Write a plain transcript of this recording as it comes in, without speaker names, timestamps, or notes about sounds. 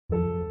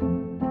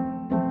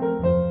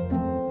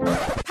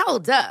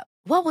Hold up.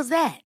 What was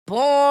that?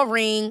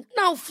 Boring.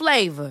 No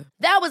flavor.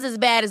 That was as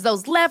bad as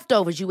those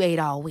leftovers you ate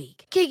all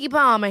week. Keke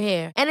Palmer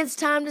here, and it's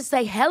time to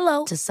say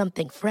hello to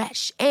something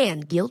fresh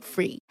and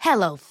guilt-free.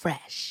 Hello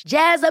Fresh.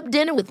 Jazz up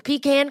dinner with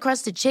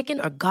pecan-crusted chicken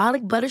or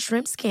garlic butter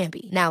shrimp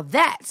scampi. Now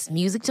that's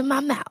music to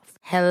my mouth.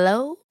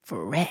 Hello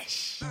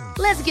Fresh.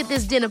 Let's get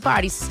this dinner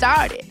party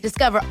started.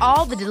 Discover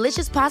all the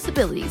delicious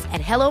possibilities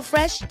at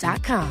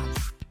hellofresh.com.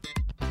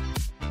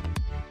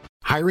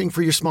 Hiring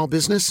for your small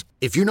business?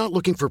 If you're not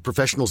looking for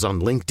professionals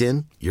on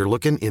LinkedIn, you're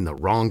looking in the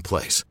wrong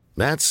place.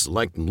 That's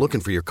like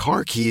looking for your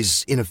car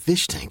keys in a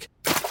fish tank.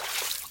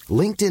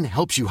 LinkedIn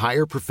helps you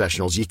hire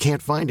professionals you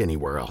can't find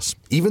anywhere else,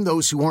 even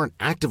those who aren't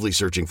actively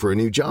searching for a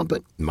new job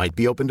but might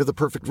be open to the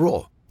perfect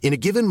role. In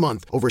a given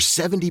month, over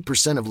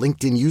 70% of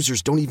LinkedIn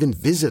users don't even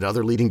visit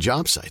other leading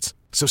job sites.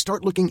 So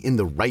start looking in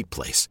the right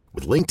place.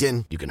 With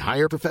LinkedIn, you can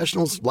hire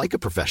professionals like a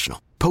professional.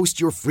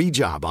 Post your free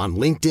job on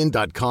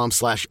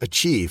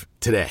linkedin.com/achieve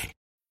today.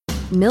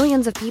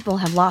 Millions of people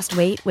have lost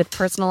weight with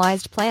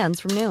personalized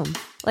plans from Noom.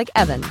 Like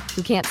Evan,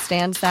 who can't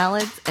stand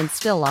salads and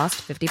still lost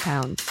 50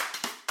 pounds.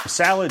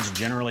 Salads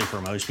generally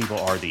for most people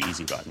are the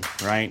easy button,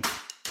 right?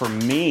 For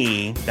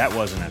me, that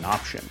wasn't an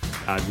option.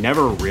 I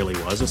never really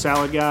was a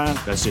salad guy.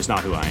 That's just not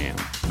who I am.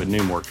 But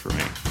Noom worked for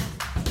me.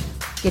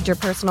 Get your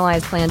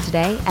personalized plan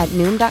today at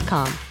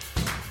Noom.com.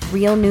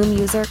 Real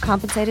Noom user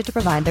compensated to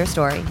provide their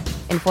story.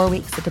 In 4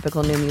 weeks, the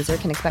typical Noom user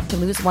can expect to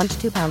lose 1 to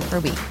 2 pounds per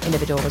week.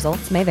 Individual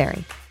results may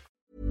vary.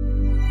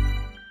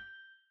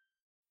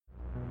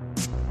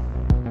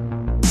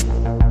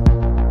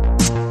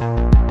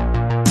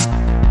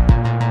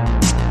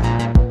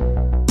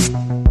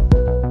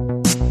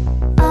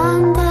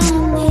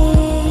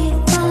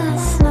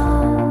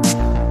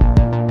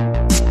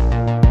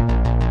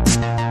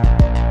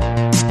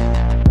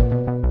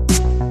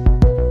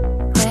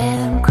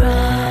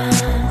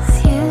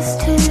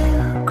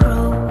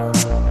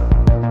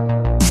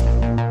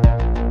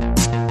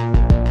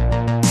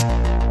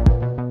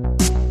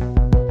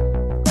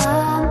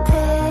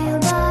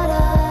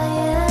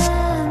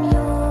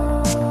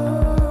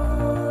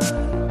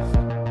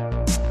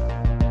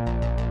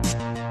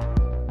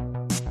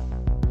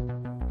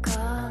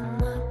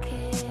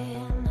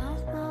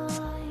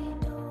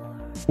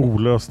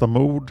 Olösta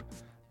mord,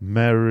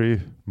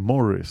 Mary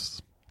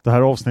Morris. Det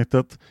här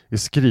avsnittet är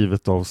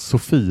skrivet av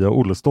Sofia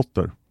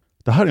Ollesdotter.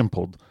 Det här är en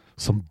podd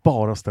som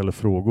bara ställer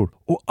frågor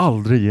och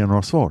aldrig ger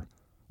några svar.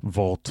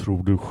 Vad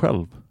tror du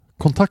själv?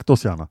 Kontakta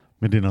oss gärna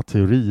med dina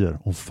teorier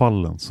om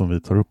fallen som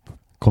vi tar upp.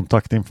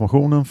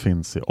 Kontaktinformationen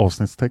finns i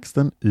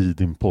avsnittstexten i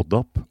din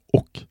poddapp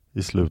och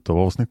i slutet av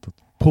avsnittet.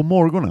 På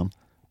morgonen,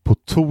 på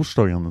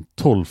torsdagen den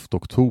 12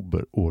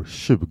 oktober år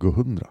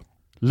 2000,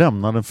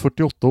 lämnar den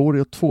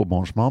 48-åriga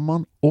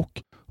tvåbarnsmamman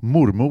och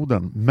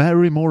mormodern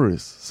Mary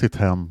Morris sitt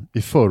hem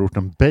i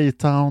förorten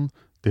Baytown.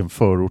 Det är en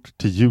förort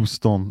till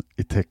Houston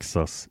i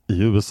Texas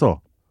i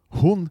USA.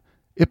 Hon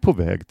är på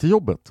väg till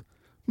jobbet,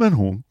 men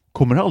hon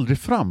kommer aldrig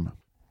fram.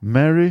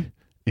 Mary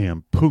är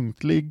en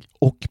punktlig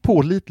och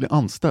pålitlig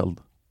anställd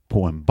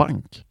på en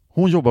bank.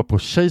 Hon jobbar på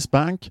Chase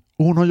Bank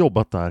och hon har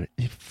jobbat där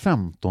i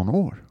 15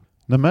 år.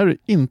 När Mary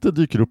inte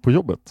dyker upp på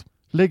jobbet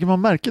lägger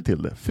man märke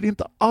till det, för det är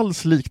inte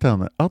alls likt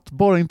henne att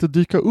bara inte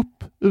dyka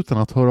upp utan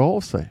att höra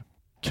av sig.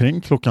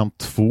 Kring klockan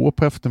 2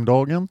 på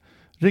eftermiddagen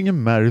ringer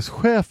Marys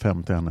chef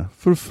hem till henne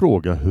för att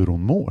fråga hur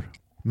hon mår.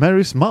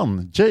 Marys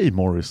man, Jay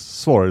Morris,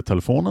 svarar i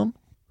telefonen.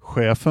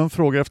 Chefen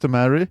frågar efter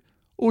Mary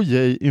och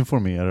Jay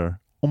informerar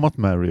om att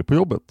Mary är på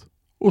jobbet.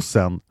 Och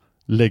sen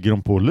lägger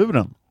de på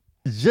luren.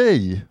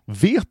 Jay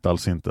vet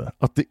alltså inte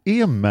att det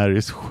är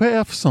Marys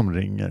chef som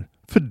ringer,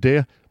 för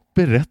det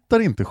berättar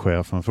inte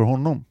chefen för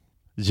honom.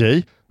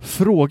 Jay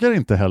frågar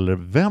inte heller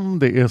vem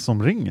det är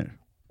som ringer.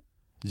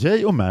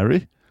 Jay och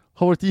Mary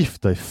har varit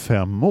gifta i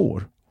 5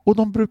 år och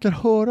de brukar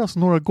höras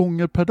några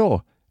gånger per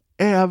dag,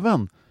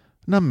 även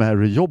när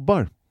Mary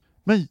jobbar.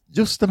 Men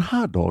just den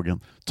här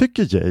dagen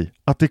tycker Jay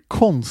att det är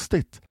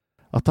konstigt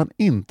att han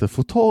inte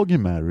får tag i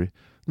Mary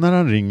när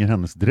han ringer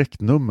hennes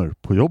direktnummer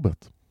på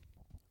jobbet.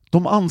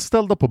 De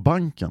anställda på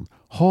banken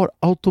har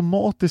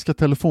automatiska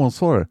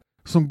telefonsvarare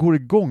som går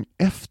igång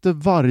efter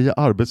varje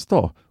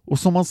arbetsdag och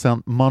som man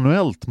sedan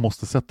manuellt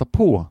måste sätta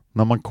på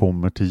när man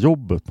kommer till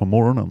jobbet på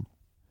morgonen.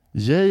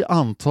 Jay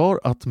antar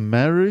att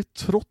Mary,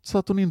 trots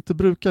att hon inte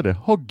brukar det,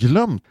 har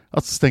glömt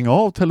att stänga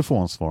av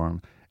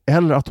telefonsvararen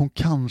eller att hon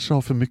kanske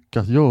har för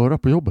mycket att göra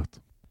på jobbet.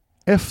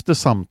 Efter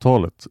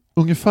samtalet,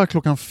 ungefär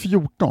klockan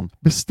 14,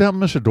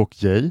 bestämmer sig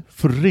dock Jay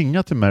för att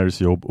ringa till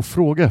Marys jobb och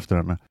fråga efter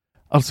henne.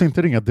 Alltså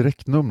inte ringa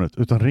direktnumret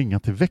utan ringa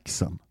till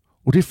växeln.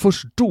 Och det är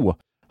först då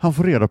han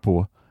får reda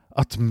på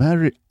att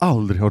Mary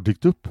aldrig har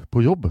dykt upp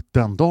på jobbet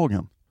den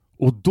dagen.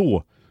 Och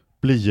då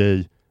blir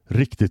Jay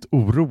riktigt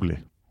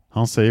orolig.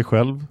 Han säger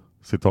själv,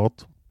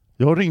 citat: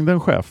 "Jag ringde en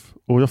chef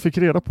och jag fick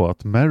reda på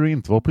att Mary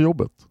inte var på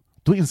jobbet.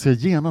 Då inser jag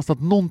genast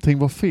att någonting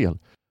var fel,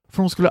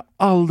 för hon skulle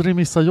aldrig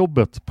missa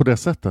jobbet på det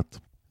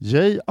sättet."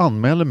 Jay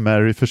anmäler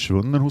Mary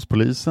försvunnen hos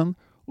polisen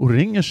och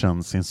ringer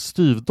sedan sin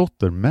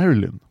styvdotter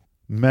Marilyn.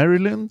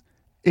 Marilyn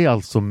är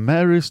alltså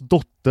Marys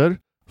dotter,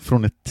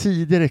 från ett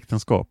tidigare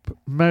äktenskap.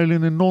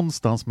 Marilyn är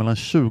någonstans mellan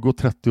 20 och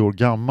 30 år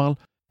gammal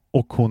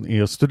och hon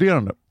är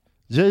studerande.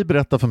 Jay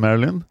berättar för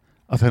Marilyn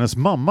att hennes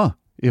mamma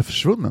är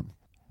försvunnen.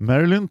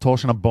 Marilyn tar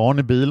sina barn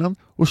i bilen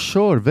och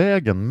kör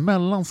vägen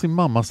mellan sin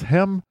mammas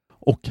hem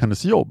och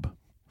hennes jobb.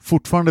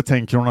 Fortfarande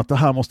tänker hon att det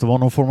här måste vara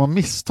någon form av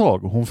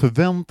misstag och hon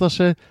förväntar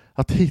sig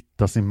att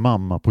hitta sin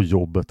mamma på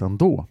jobbet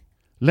ändå.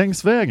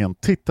 Längs vägen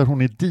tittar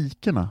hon i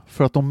dikena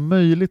för att om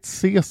möjligt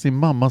se sin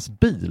mammas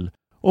bil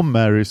om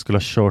Mary skulle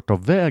ha kört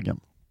av vägen.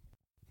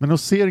 Men hon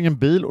ser ingen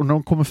bil och när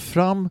hon kommer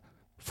fram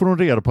får hon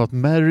reda på att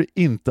Mary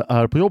inte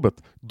är på jobbet.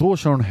 Då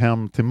kör hon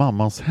hem till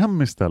mammans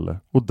hem istället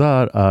och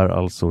där är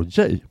alltså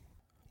Jay.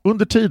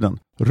 Under tiden,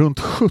 runt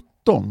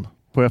 17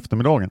 på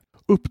eftermiddagen,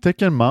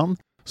 upptäcker en man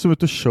som är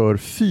ute och kör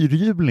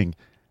fyrhjuling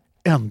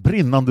en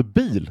brinnande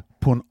bil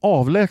på en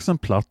avlägsen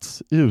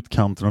plats i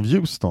utkanten av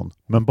Houston,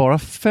 men bara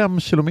 5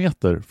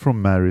 kilometer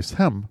från Marys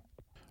hem.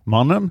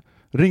 Mannen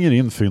ringer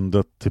in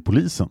fyndet till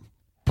polisen.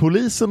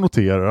 Polisen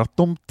noterar att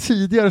de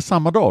tidigare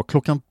samma dag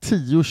klockan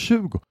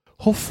 10:20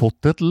 har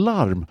fått ett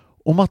larm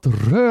om att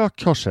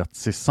rök har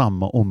setts i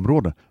samma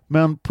område.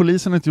 Men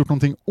polisen har inte gjort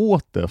någonting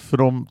åt det för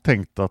de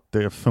tänkte att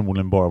det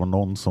förmodligen bara var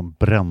någon som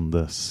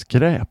brände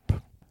skräp.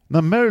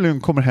 När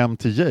Marilyn kommer hem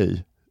till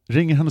Jay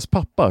ringer hennes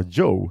pappa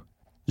Joe.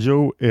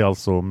 Joe är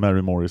alltså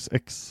Mary Morris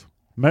ex.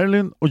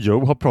 Marilyn och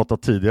Joe har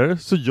pratat tidigare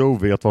så Joe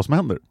vet vad som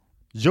händer.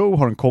 Joe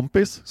har en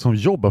kompis som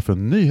jobbar för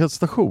en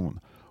nyhetsstation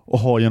och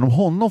har genom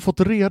honom fått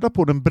reda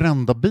på den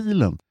brända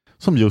bilen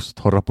som just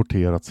har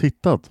rapporterats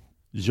hittad.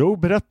 Joe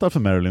berättar för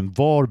Marilyn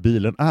var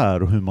bilen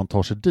är och hur man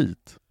tar sig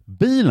dit.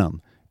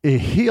 Bilen är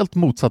helt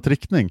motsatt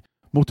riktning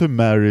mot hur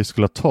Mary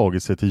skulle ha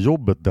tagit sig till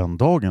jobbet den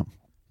dagen.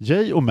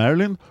 Jay och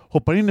Marilyn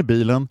hoppar in i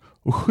bilen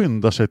och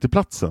skyndar sig till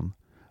platsen.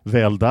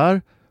 Väl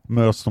där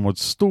möts de av ett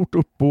stort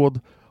uppbåd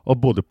av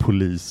både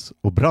polis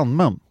och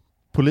brandmän.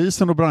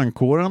 Polisen och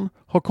brandkåren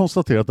har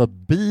konstaterat att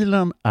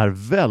bilen är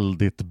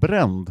väldigt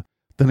bränd.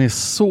 Den är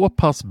så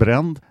pass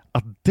bränd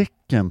att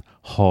däcken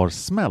har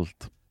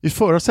smält. I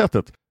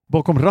förarsätet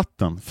bakom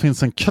ratten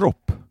finns en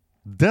kropp.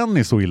 Den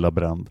är så illa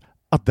bränd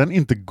att den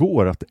inte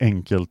går att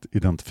enkelt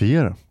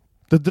identifiera.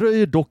 Det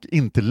dröjer dock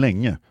inte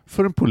länge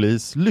för en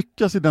polis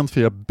lyckas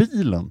identifiera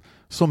bilen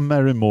som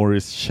Mary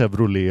Morris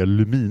Chevrolet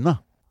Lumina.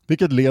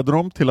 Vilket leder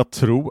dem till att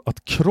tro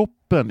att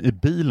kroppen i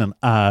bilen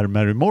är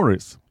Mary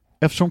Morris.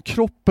 Eftersom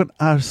kroppen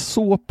är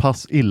så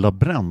pass illa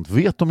bränd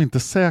vet de inte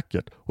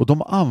säkert och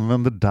de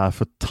använder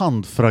därför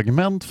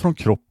tandfragment från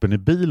kroppen i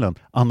bilen,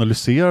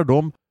 analyserar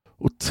dem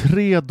och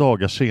 3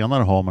 dagar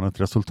senare har man ett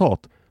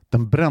resultat.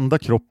 Den brända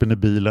kroppen i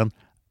bilen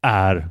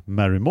är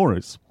Mary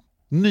Morris.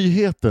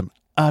 Nyheten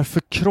är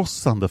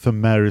förkrossande för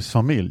Marys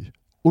familj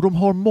och de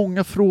har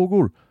många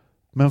frågor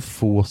men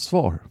få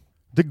svar.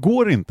 Det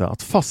går inte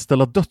att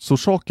fastställa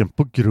dödsorsaken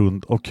på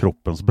grund av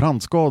kroppens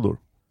brandskador.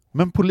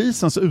 Men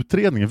polisens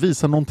utredning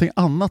visar någonting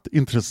annat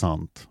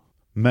intressant.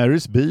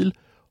 Marys bil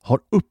har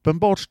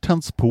uppenbart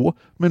tänts på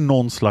med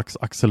någon slags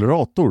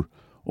accelerator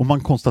och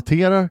man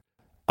konstaterar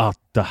att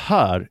det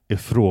här är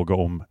fråga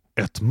om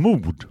ett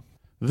mord.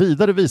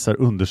 Vidare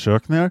visar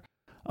undersökningar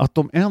att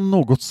om än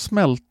något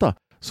smälta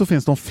så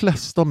finns de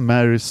flesta av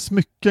Marys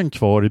smycken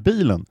kvar i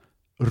bilen.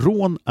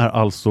 Rån är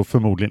alltså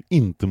förmodligen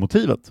inte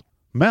motivet.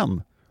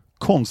 Men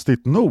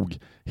konstigt nog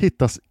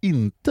hittas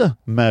inte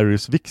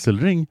Marys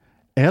vigselring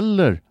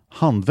eller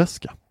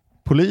handväska.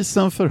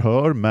 Polisen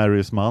förhör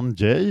Marys man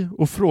Jay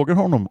och frågar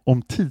honom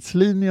om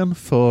tidslinjen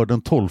för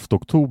den 12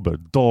 oktober,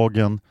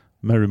 dagen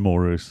Mary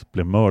Morris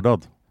blev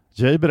mördad.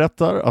 Jay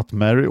berättar att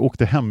Mary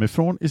åkte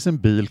hemifrån i sin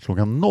bil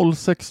klockan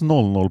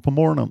 06:00 på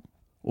morgonen.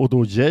 Och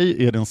då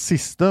Jay är den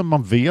sista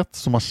man vet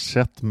som har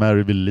sett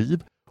Mary vid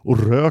liv och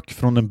rök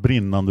från den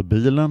brinnande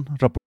bilen.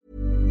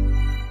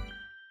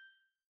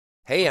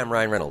 Hey, I'm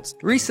Ryan Reynolds.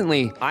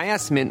 Recently, I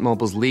asked Mint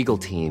Mobile's legal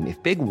team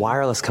if big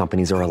wireless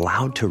companies are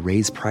allowed to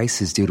raise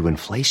prices due to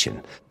inflation.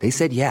 They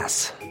said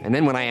yes. And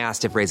then when I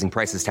asked if raising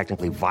prices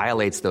technically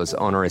violates those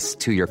onerous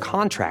 2-year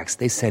contracts,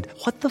 they said,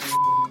 "What the f***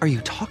 are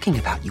you talking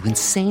about, you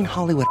insane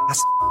Hollywood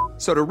ass?"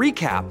 So to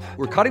recap,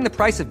 we're cutting the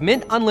price of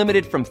Mint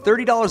Unlimited from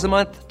 $30 a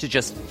month to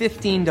just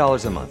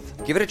 $15 a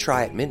month. Give it a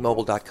try at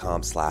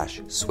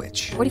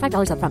mintmobile.com/switch.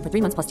 $45 up front for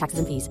 3 months plus taxes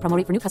and fees. Promo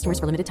rate for new customers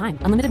for limited time.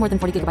 Unlimited more than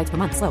 40 gigabytes per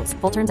month. Slows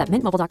full terms at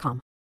mintmobile.com.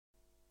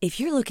 If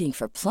you're looking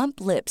for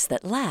plump lips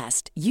that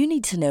last, you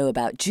need to know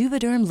about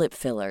Juvederm lip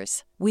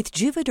fillers.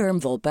 With Juvederm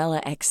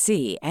Volbella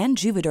XC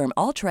and Juvederm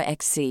Ultra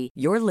XC,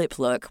 your lip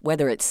look,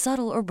 whether it's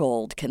subtle or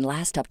bold, can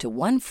last up to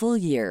 1 full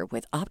year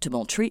with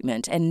optimal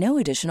treatment and no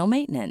additional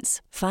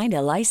maintenance. Find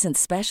a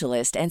licensed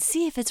specialist and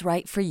see if it's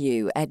right for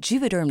you at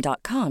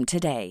Juvederm.com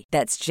today.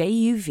 That's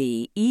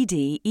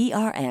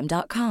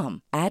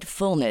JUVEDERM.com. Add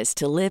fullness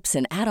to lips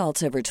in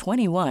adults over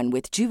 21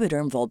 with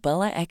Juvederm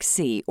Volbella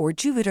XC or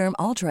Juvederm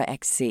Ultra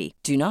XC.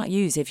 Do not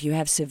use if you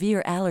have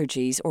severe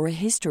allergies or a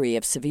history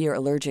of severe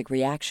allergic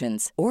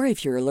reactions, or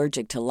if you're you're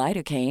allergic to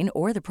lidocaine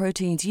or the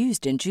proteins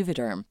used in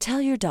Juvederm. Tell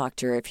your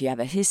doctor if you have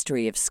a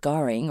history of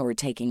scarring or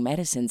taking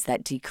medicines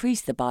that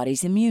decrease the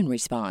body's immune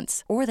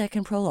response or that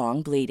can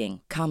prolong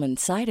bleeding. Common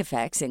side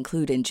effects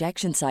include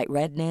injection site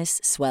redness,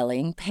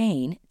 swelling,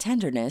 pain,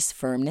 tenderness,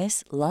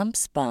 firmness,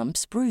 lumps,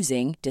 bumps,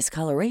 bruising,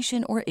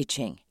 discoloration, or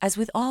itching. As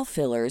with all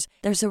fillers,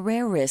 there's a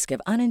rare risk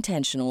of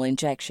unintentional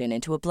injection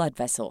into a blood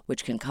vessel,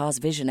 which can cause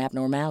vision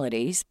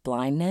abnormalities,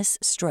 blindness,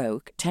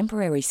 stroke,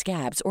 temporary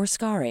scabs, or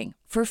scarring.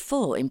 For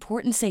full,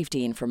 important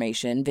safety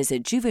information,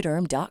 visit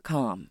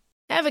Juvederm.com.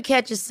 Ever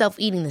catch yourself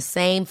eating the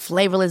same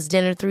flavorless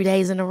dinner 3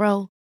 days in a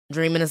row?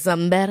 Dreaming of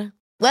something better?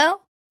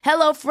 Well,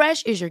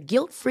 HelloFresh is your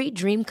guilt-free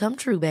dream come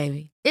true,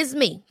 baby. It's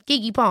me,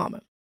 Keke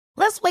Palmer.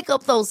 Let's wake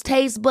up those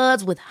taste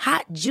buds with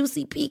hot,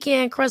 juicy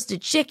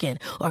pecan-crusted chicken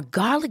or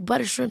garlic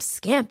butter shrimp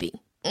scampi.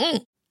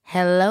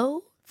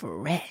 Hello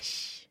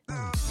Fresh.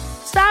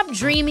 Stop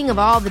dreaming of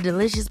all the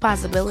delicious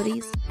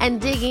possibilities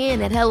and dig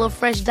in at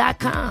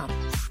HelloFresh.com.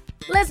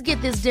 Let's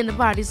get this dinner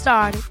party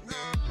started.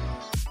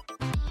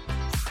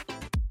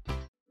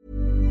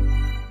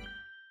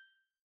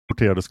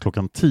 Rapporterades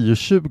klockan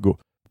 10:20.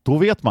 Då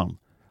vet man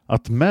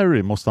att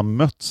Mary måste ha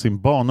mött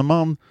sin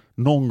baneman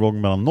någon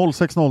gång mellan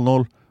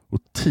 06:00 och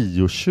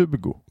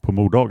 10:20 på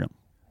morddagen.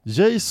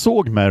 Jay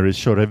såg Mary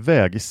köra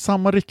iväg i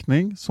samma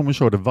riktning som hon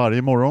körde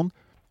varje morgon,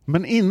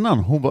 men innan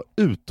hon var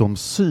utom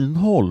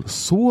synhåll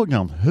såg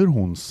han hur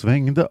hon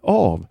svängde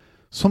av,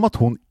 som att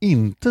hon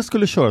inte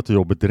skulle köra till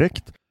jobbet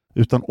direkt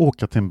utan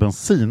åka till en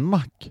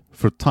bensinmack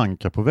för att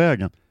tanka på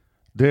vägen.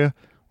 Det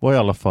var i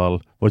alla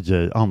fall vad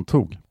Jay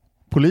antog.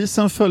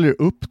 Polisen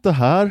följer upp det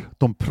här.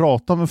 De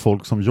pratar med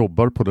folk som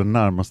jobbar på den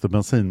närmaste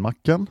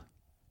bensinmacken.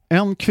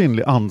 En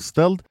kvinnlig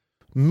anställd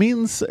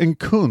minns en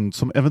kund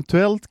som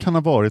eventuellt kan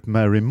ha varit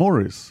Mary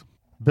Morris.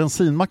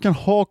 Bensinmacken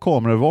har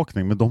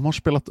kameraövervakning, men de har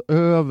spelat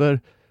över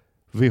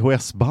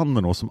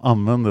VHS-banden som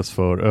användes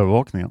för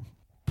övervakningen.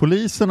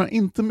 Polisen har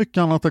inte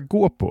mycket annat att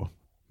gå på.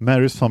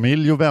 Marys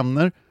familj och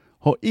vänner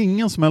har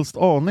ingen som helst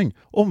aning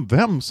om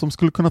vem som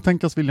skulle kunna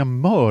tänkas vilja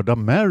mörda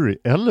Mary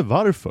eller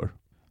varför.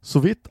 Så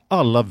vitt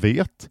alla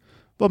vet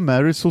var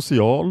Mary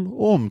social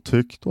och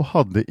omtyckt och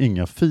hade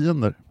inga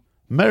fiender.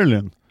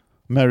 Marilyn,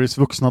 Marys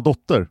vuxna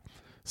dotter,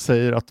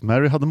 säger att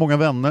Mary hade många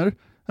vänner,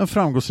 en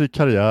framgångsrik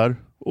karriär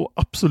och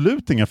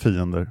absolut inga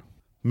fiender.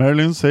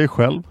 Marilyn säger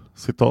själv,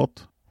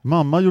 citat,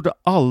 "Mamma gjorde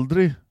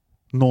aldrig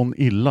någon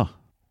illa.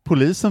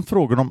 Polisen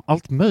frågade om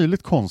allt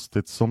möjligt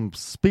konstigt som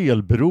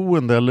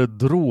spelberoende eller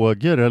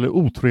droger eller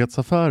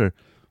otrohetsaffärer,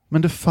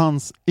 men det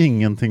fanns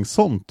ingenting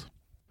sånt."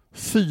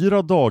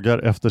 4 dagar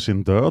efter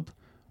sin död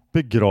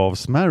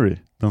begravs Mary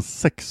den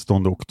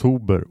 16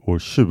 oktober år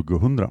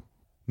 2000.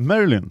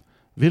 Marilyn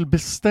vill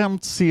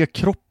bestämt se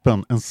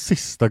kroppen en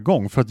sista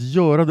gång för att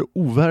göra det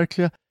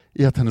overkliga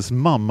i att hennes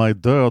mamma är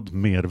död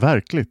mer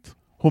verkligt.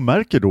 Hon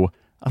märker då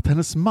att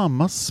hennes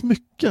mammas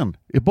smycken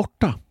är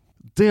borta.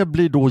 Det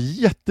blir då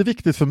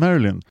jätteviktigt för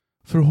Marilyn,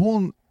 för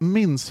hon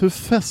minns hur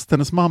fäst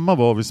hennes mamma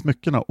var vid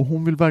smyckena och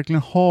hon vill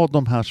verkligen ha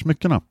de här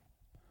smyckena.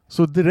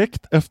 Så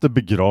direkt efter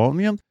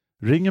begravningen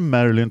ringer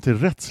Marilyn till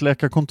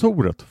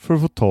rättsläkarkontoret för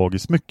att få tag i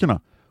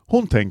smyckena.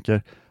 Hon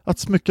tänker att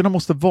smyckena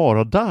måste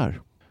vara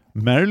där.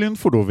 Marilyn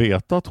får då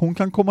veta att hon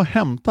kan komma och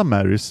hämta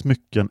Marys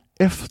smycken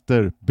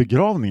efter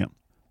begravningen.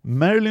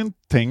 Marilyn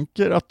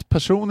tänker att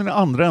personen i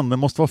andra änden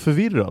måste vara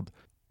förvirrad.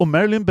 Och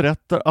Marilyn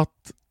berättar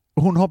att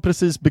hon har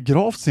precis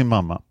begravt sin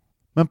mamma.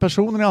 Men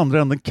personen i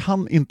andra änden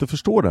kan inte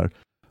förstå det här.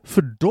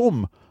 För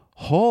de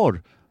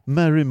har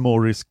Mary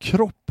Morris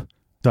kropp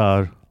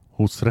där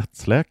hos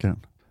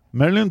rättsläkaren.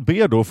 Marilyn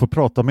ber då få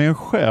prata med en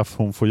chef,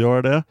 hon får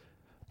göra det.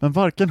 Men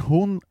varken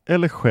hon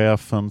eller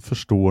chefen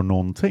förstår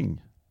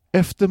någonting.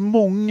 Efter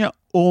många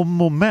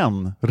om och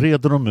men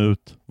reder de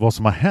ut vad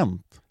som har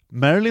hänt.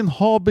 Marilyn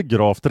har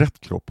begravt rätt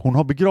kropp. Hon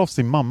har begravt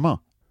sin mamma.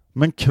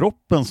 Men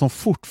kroppen som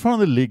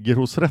fortfarande ligger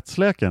hos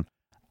rättsläkaren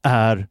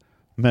är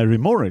Mary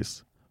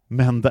Morris.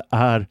 Men det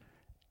är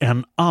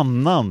en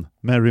annan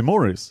Mary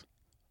Morris.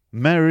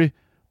 Mary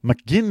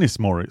McGinnis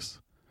Morris.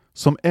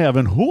 Som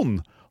även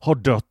hon har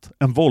dött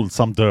en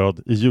våldsam död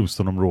i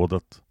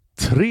Houston-området.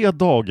 3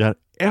 dagar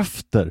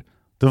efter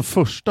den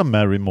första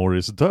Mary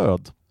Morris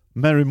död.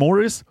 Mary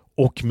Morris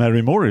och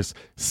Mary Morris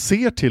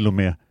ser till och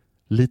med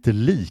lite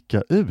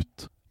lika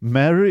ut.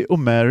 Mary och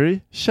Mary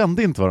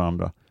kände inte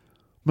varandra.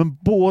 Men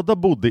båda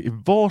bodde i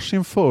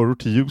varsin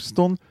förort till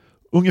Houston,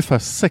 ungefär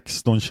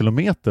 16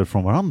 kilometer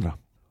från varandra.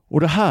 Och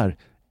det här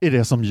är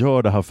det som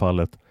gör det här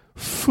fallet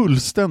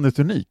fullständigt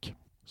unik.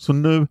 Så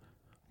nu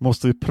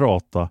måste vi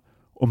prata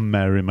om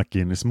Mary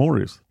McGinnis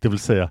Morris. Det vill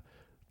säga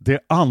det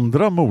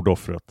andra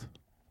mordoffret.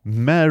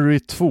 Mary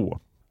 2.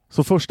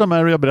 Så första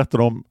Mary jag berättar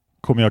om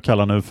kommer jag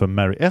kalla nu för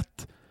Mary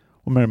 1.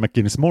 Och Mary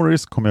McGinnis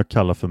Morris kommer jag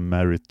kalla för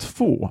Mary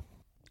 2.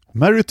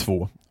 Mary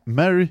 2.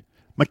 Mary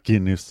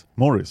McGinnis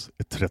Morris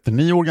är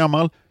 39 år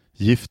gammal,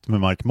 gift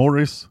med Mike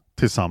Morris.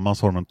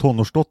 Tillsammans har de en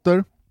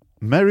tonårsdotter.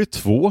 Mary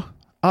 2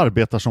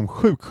 arbetar som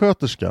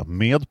sjuksköterska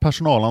med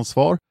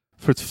personalansvar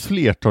för ett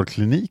flertal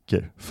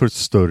kliniker för ett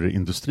större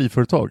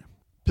industriföretag.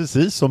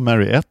 Precis som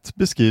Mary 1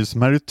 beskrivs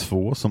Mary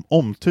 2 som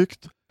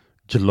omtyckt,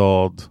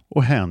 glad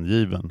och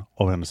hängiven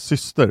av hennes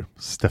syster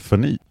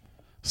Stephanie.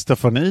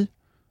 Stephanie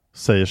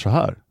säger så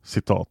här,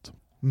 citat: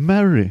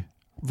 Mary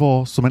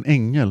var som en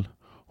ängel.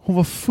 Hon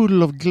var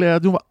full av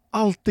glädje, hon var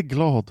alltid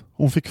glad.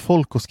 Hon fick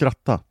folk att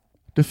skratta.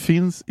 Det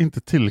finns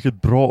inte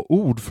tillräckligt bra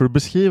ord för att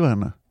beskriva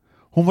henne.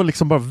 Hon var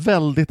liksom bara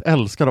väldigt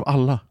älskad av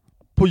alla.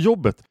 På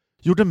jobbet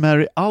gjorde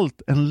Mary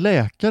allt en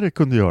läkare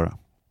kunde göra.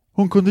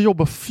 Hon kunde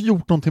jobba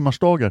 14 timmars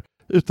dagar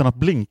utan att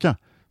blinka.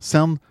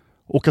 Sen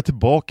åka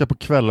tillbaka på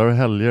kvällar och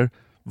helger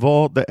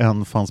vad det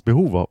än fanns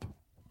behov av.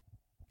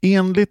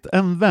 Enligt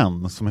en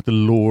vän som heter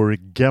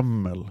Laurie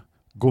Gemmel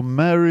går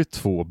Mary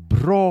 2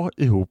 bra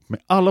ihop med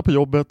alla på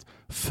jobbet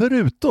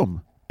förutom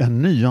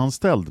en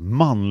nyanställd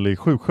manlig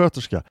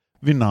sjuksköterska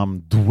vid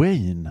namn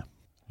Dwayne.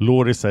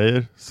 Laurie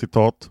säger,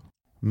 citat: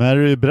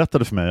 Mary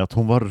berättade för mig att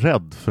hon var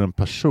rädd för en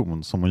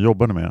person som hon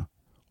jobbade med.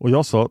 Och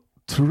jag sa,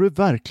 tror du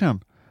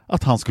verkligen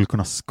att han skulle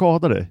kunna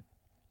skada dig?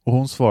 Och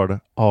hon svarade,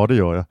 ja det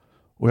gör jag.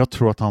 Och jag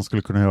tror att han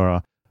skulle kunna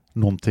göra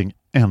någonting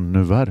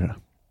ännu värre.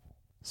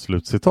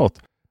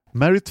 Slutcitat.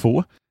 Mary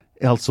 2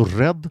 är alltså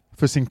rädd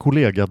för sin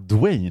kollega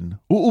Dwayne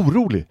och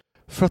orolig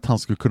för att han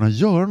skulle kunna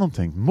göra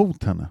någonting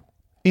mot henne.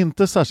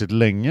 Inte särskilt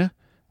länge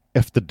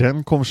efter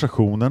den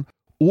konversationen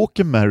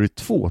åker Mary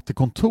 2 till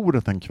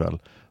kontoret en kväll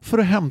för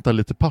att hämta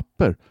lite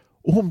papper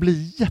och hon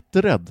blir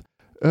jätterädd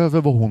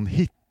över vad hon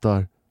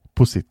hittar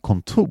på sitt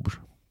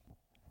kontor.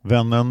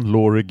 Vännen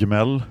Laurie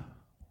Gemmel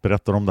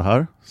berättar om det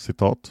här,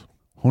 citat: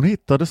 hon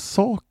hittade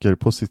saker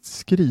på sitt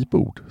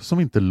skrivbord som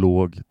inte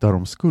låg där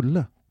de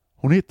skulle.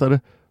 Hon hittade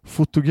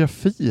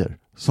fotografier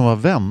som var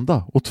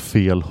vända åt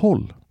fel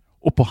håll.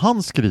 Och på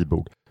hans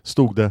skrivbord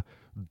stod det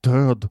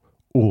död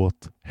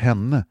åt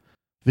henne,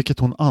 vilket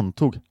hon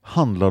antog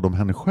handlade om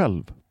henne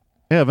själv.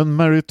 Även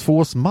Mary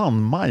 2s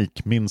man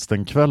Mike minns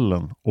den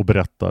kvällen och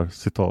berättar,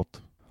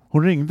 citat: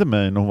 hon ringde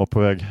mig när hon var på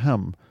väg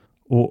hem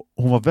och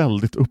hon var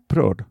väldigt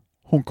upprörd.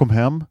 Hon kom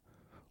hem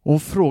och hon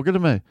frågade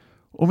mig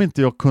om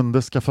inte jag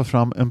kunde skaffa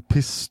fram en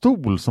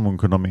pistol som hon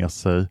kunde ha med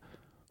sig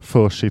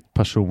för sitt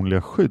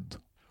personliga skydd.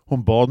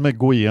 Hon bad mig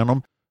gå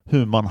igenom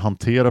hur man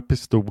hanterar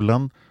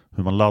pistolen,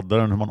 hur man laddar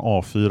den, hur man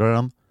avfyrar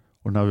den.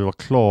 Och när vi var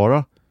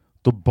klara,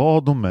 då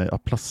bad hon mig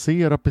att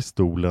placera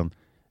pistolen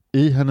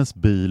i hennes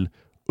bil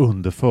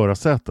under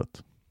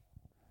förarsätet.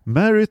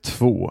 Mary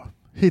 2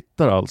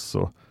 hittar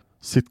alltså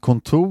sitt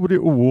kontor i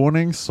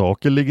oordning,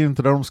 saker ligger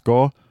inte där de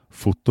ska,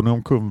 foton är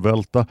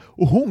omkullvälta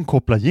och hon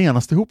kopplar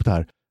genast ihop det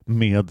här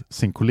med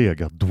sin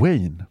kollega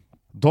Dwayne.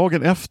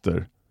 Dagen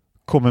efter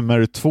kommer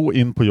Mary 2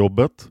 in på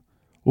jobbet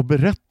och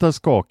berättar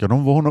skakande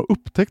om vad hon har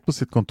upptäckt på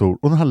sitt kontor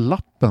och den här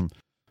lappen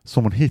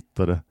som hon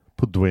hittade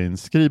på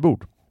Dwaynes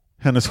skrivbord.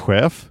 Hennes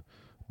chef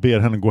ber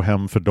henne gå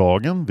hem för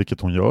dagen,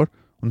 vilket hon gör.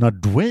 Och när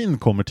Dwayne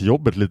kommer till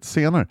jobbet lite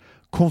senare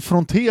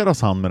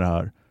konfronteras han med det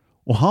här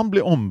och han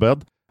blir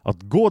ombedd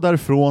att gå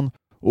därifrån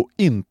och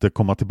inte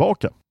komma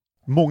tillbaka.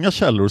 Många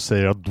källor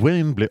säger att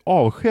Dwayne blir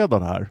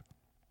avskedad här,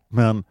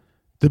 men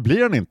det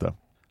blir han inte.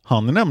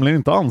 Han är nämligen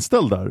inte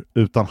anställd där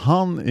utan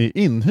han är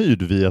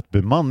inhyrd via ett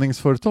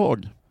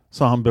bemanningsföretag.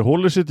 Så han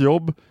behåller sitt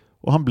jobb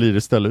och han blir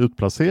istället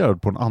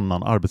utplacerad på en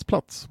annan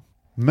arbetsplats.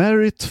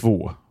 Mary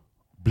 2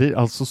 blir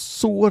alltså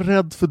så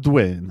rädd för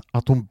Dwayne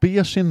att hon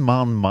ber sin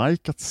man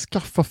Mike att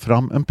skaffa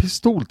fram en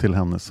pistol till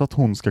henne så att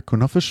hon ska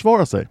kunna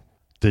försvara sig.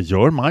 Det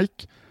gör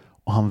Mike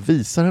och han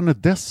visar henne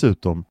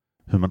dessutom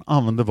hur man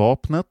använder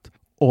vapnet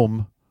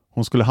om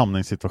hon skulle hamna i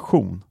en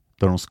situation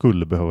där hon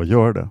skulle behöva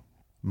göra det.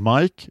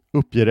 Mike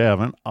uppger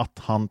även att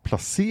han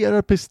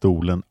placerar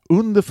pistolen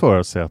under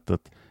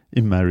förarsätet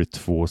i Mary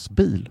 2s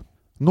bil.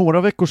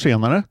 Några veckor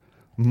senare,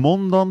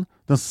 måndagen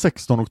den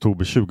 16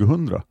 oktober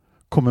 2000,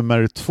 kommer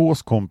Mary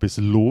 2s kompis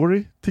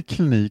Laurie till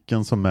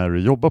kliniken som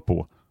Mary jobbar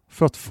på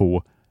för att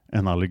få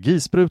en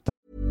allergispruta.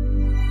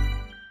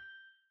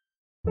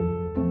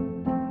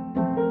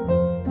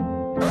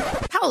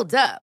 Hold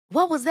up.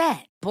 What was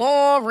that?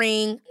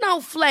 Boring.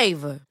 No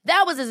flavor.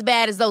 That was as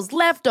bad as those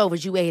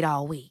leftovers you ate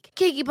all week.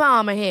 Keke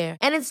Palmer here,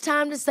 and it's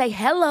time to say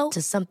hello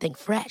to something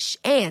fresh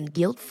and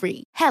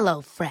guilt-free.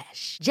 Hello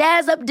Fresh.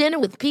 Jazz up dinner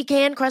with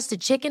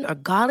pecan-crusted chicken or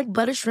garlic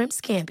butter shrimp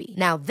scampi.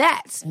 Now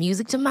that's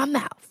music to my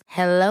mouth.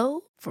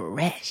 Hello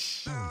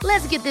Fresh.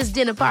 Let's get this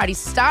dinner party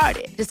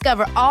started.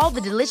 Discover all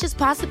the delicious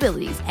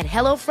possibilities at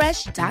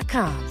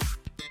hellofresh.com.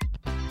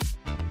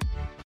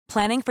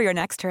 Planning for your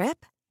next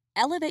trip?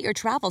 Elevate your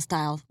travel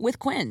style with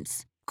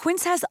Quince.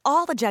 Quince has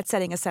all the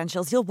jet-setting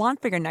essentials you'll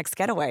want for your next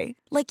getaway,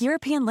 like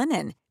European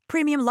linen,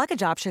 premium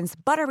luggage options,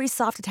 buttery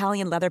soft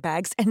Italian leather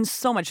bags, and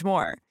so much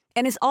more.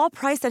 And is all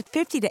priced at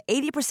 50 to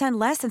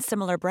 80% less than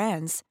similar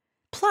brands.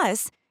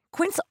 Plus,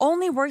 Quince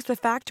only works with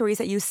factories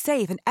that use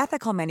safe and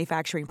ethical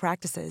manufacturing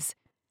practices.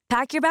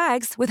 Pack your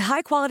bags with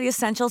high-quality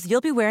essentials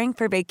you'll be wearing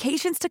for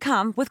vacations to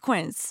come with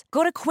Quince.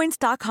 Go to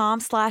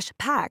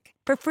quince.com/pack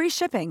for free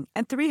shipping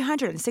and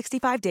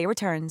 365-day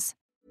returns.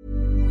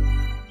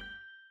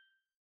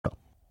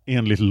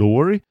 Enligt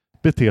Laurie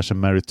beter sig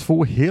Mary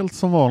 2 helt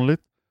som vanligt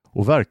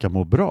och verkar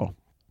må bra.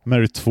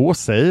 Mary 2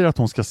 säger att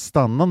hon ska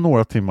stanna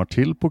några timmar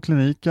till på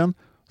kliniken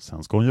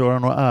Sen ska hon göra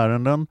några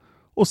ärenden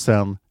och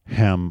sen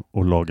hem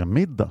och laga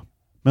middag.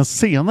 Men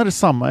senare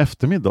samma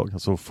eftermiddag,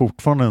 alltså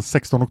fortfarande den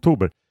 16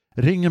 oktober,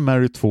 ringer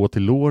Mary 2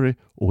 till Laurie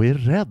och är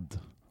rädd.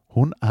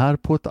 Hon är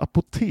på ett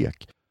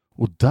apotek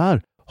och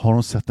där har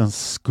hon sett en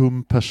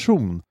skum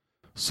person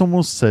som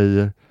hon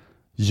säger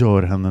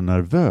gör henne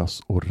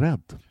nervös och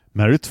rädd.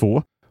 Mary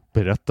 2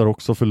 berättar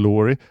också för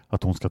Laurie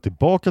att hon ska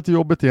tillbaka till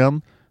jobbet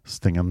igen,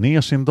 stänga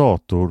ner sin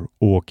dator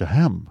och åka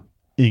hem.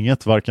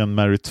 Inget varken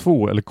Mary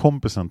 2 eller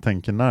kompisen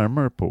tänker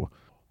närmare på.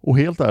 Och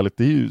helt ärligt,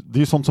 det är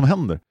ju sånt som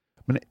händer.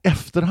 Men i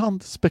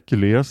efterhand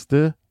spekuleras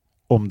det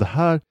om det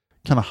här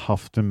kan ha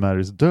haft med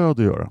Marys död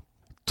att göra.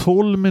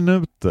 12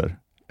 minuter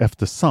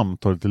efter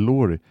samtalet till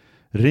Laurie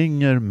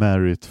ringer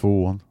Mary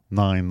 2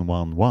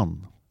 911.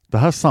 Det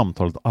här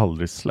samtalet har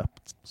aldrig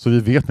släppts, så vi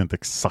vet inte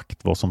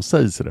exakt vad som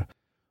sägs i det.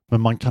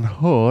 Men man kan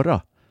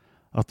höra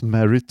att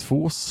Mary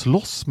 2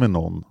 slåss med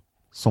någon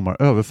som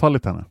har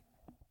överfallit henne.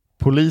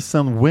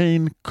 Polisen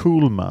Wayne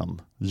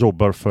Coolman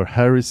jobbar för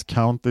Harris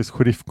Countys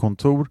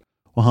sheriffkontor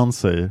och han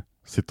säger,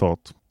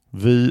 citat,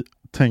 vi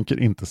tänker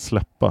inte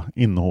släppa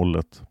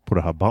innehållet på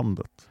det här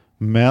bandet.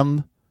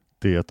 Men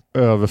det är ett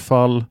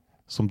överfall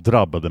som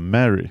drabbade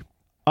Mary.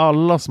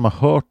 Alla som har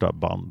hört det här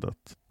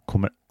bandet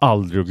kommer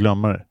aldrig att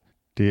glömma det.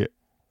 Det är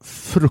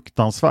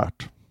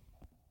fruktansvärt.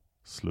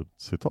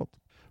 Slutcitat.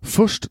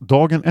 Först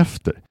dagen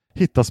efter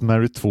hittas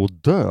Mary 2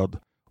 död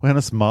och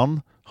hennes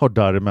man har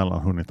däremellan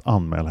hunnit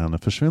anmäla henne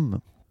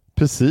försvunnen.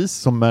 Precis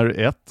som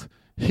Mary 1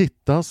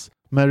 hittas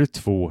Mary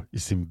 2 i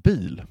sin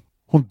bil.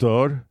 Hon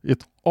dör i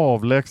ett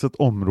avlägset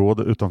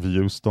område utanför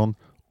Houston,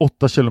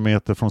 8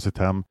 kilometer från sitt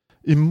hem,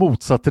 i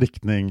motsatt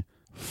riktning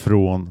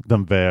från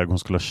den väg hon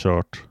skulle ha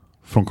kört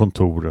från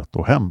kontoret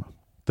och hem.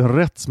 Den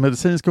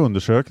rättsmedicinska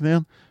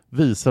undersökningen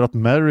visar att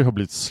Mary har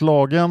blivit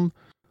slagen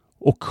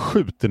och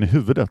skjuten i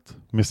huvudet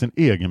med sin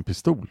egen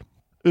pistol.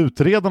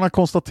 Utredarna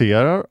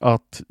konstaterar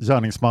att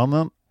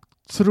gärningsmannen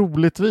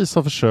troligtvis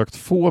har försökt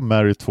få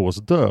Mary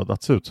 2s död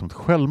att se ut som ett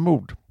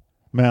självmord.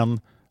 Men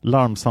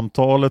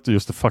larmsamtalet och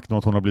just det faktum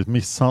att hon har blivit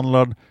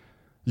misshandlad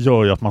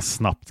gör ju att man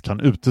snabbt kan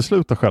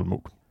utesluta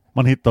självmord.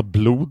 Man hittar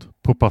blod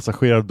på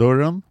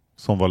passagerardörren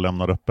som var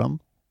lämnad öppen.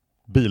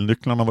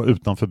 Bilnycklarna var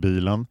utanför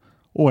bilen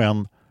och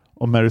en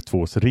av Mary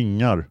 2s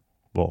ringar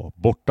var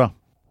borta.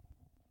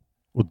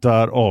 Och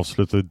där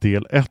avslutar vi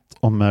del 1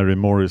 om Mary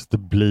Morris. Det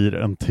blir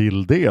en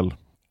till del.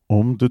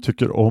 Om du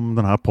tycker om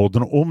den här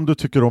podden och om du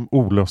tycker om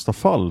olösta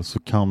fall så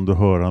kan du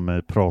höra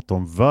mig prata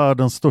om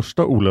världens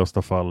största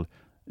olösta fall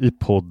i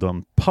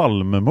podden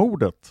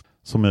Palmemordet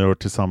som jag gör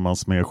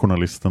tillsammans med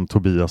journalisten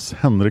Tobias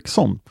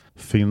Henriksson.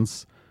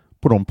 Finns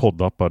på de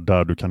poddappar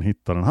där du kan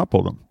hitta den här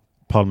podden.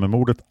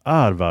 Palmemordet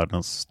är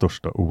världens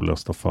största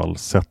olösta fall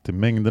sett i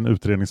mängden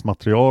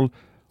utredningsmaterial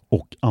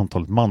och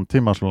antalet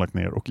mantimmar som lagt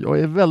ner. Och jag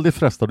är väldigt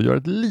frestad att göra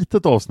ett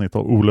litet avsnitt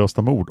av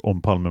olösta mord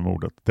om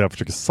Palmemordet där jag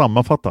försöker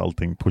sammanfatta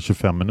allting på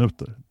 25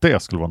 minuter.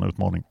 Det skulle vara en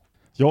utmaning.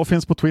 Jag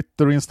finns på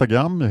Twitter och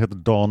Instagram. Jag heter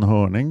Dan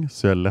Hörning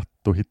så jag är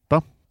lätt att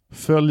hitta.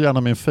 Följ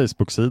gärna min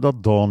Facebook-sida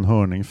Dan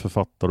Hörning,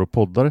 författare och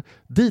poddare.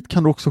 Dit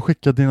kan du också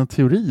skicka dina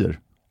teorier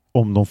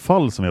om de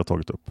fall som vi har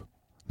tagit upp.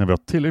 När vi har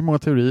tillräckligt många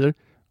teorier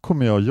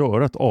kommer jag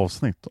göra ett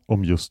avsnitt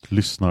om just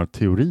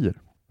lyssnarteorier.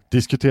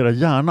 Diskutera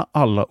gärna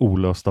alla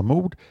olösta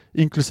mord,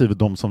 inklusive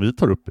de som vi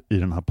tar upp i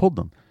den här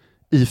podden,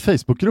 i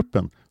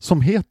Facebookgruppen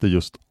som heter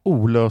just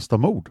Olösta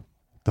mord.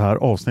 Det här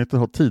avsnittet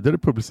har tidigare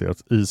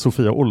publicerats i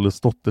Sofia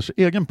Ollesdotters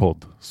egen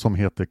podd som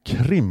heter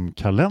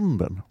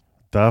Krimkalendern.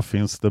 Där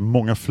finns det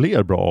många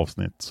fler bra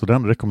avsnitt så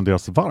den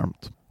rekommenderas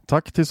varmt.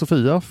 Tack till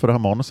Sofia för det här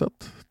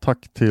manuset.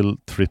 Tack till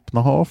Trip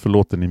Naha för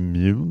låten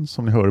Immune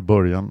som ni hör i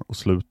början och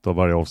slutet av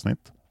varje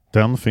avsnitt.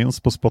 Den finns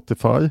på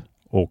Spotify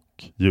och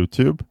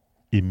YouTube.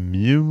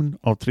 Immune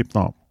av Trip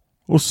Naha.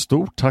 Och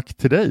stort tack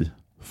till dig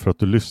för att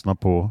du lyssnar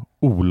på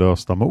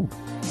Olösta mord.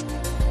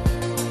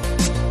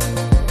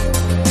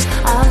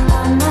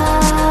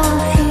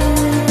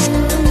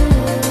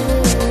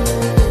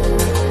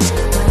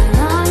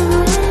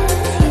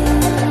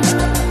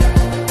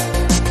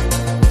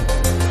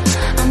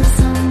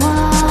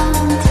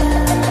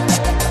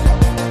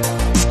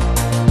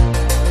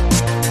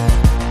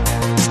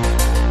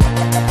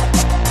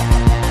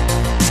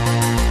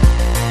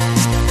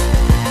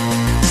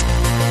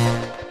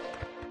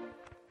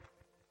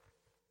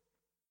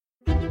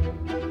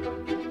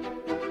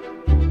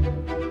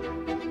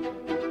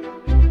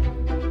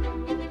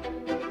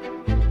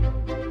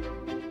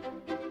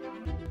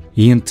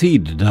 I en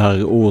tid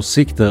där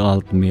åsikter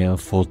allt mer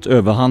fått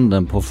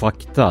överhanden på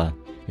fakta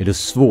är det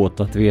svårt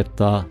att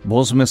veta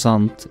vad som är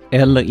sant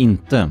eller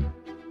inte.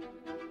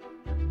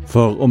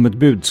 För om ett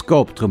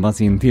budskap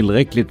trummas in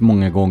tillräckligt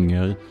många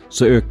gånger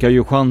så ökar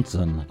ju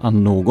chansen att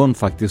någon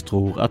faktiskt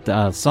tror att det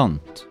är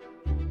sant.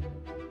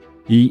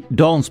 I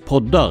Dans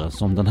poddar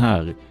som den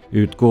här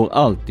utgår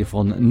allt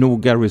ifrån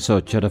noga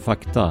researchade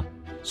fakta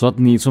så att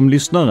ni som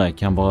lyssnare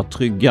kan vara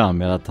trygga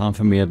med att han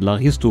förmedlar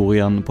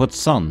historien på ett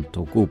sant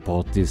och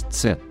opartiskt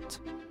sätt.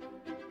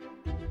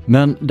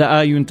 Men det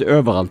är ju inte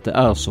överallt det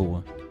är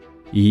så.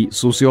 I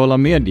sociala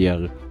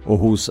medier och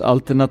hos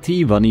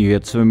alternativa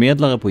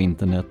nyhetsförmedlare på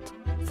internet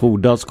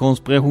frodas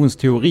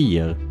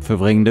konspirationsteorier,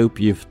 förvrängda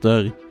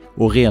uppgifter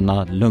och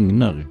rena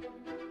lögner.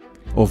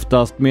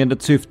 Oftast med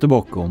ett syfte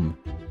bakom,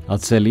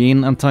 att sälja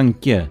in en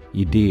tanke,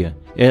 idé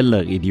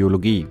eller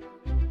ideologi.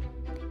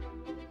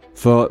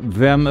 För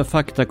vem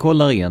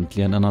faktakollar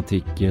egentligen en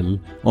artikel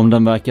om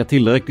den verkar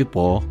tillräckligt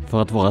bra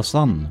för att vara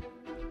sann?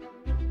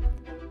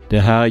 Det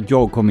är här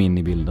jag kom in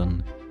i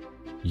bilden.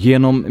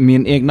 Genom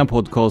min egna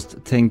podcast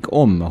Tänk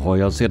om har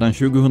jag sedan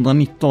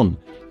 2019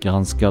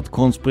 granskat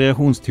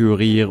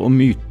konspirationsteorier och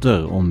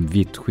myter om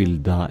vitt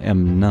skilda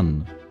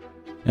ämnen.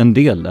 En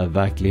del är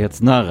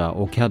verklighetsnära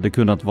och hade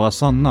kunnat vara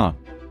sanna.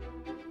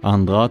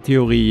 Andra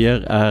teorier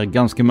är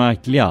ganska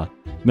märkliga,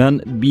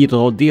 men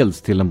bidrar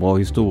dels till en bra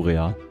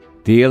historia,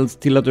 dels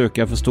till att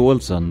öka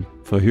förståelsen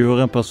för hur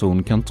en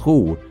person kan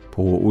tro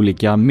på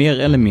olika mer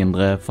eller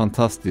mindre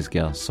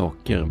fantastiska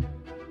saker.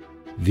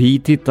 Vi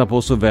tittar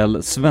på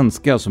såväl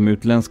svenska som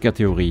utländska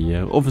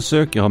teorier och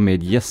försöker ha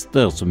med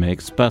gäster som är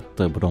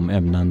experter på de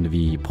ämnen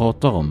vi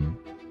pratar om.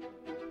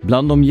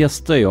 Bland de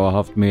gäster jag har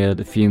haft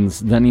med finns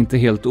den inte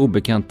helt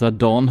obekanta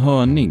Dan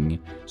Hörning,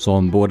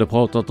 som både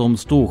pratat om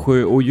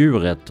Storsjö och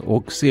djuret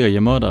och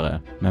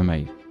seriemördare med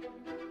mig.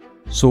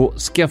 Så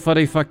skaffa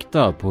dig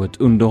fakta på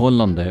ett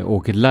underhållande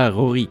och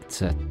lärorikt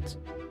sätt.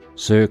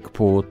 Sök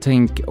på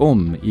Tänk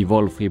om i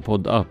valfri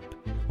poddapp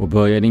och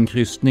börja din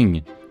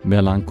kryssning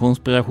mellan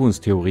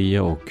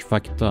konspirationsteorier och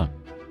fakta.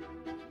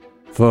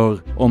 För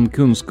om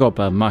kunskap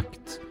är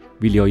makt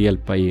vill jag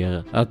hjälpa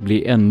er att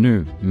bli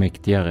ännu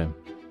mäktigare.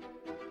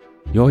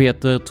 Jag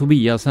heter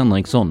Tobias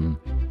Henriksson.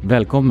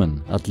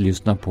 Välkommen att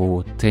lyssna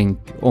på Tänk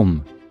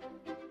om.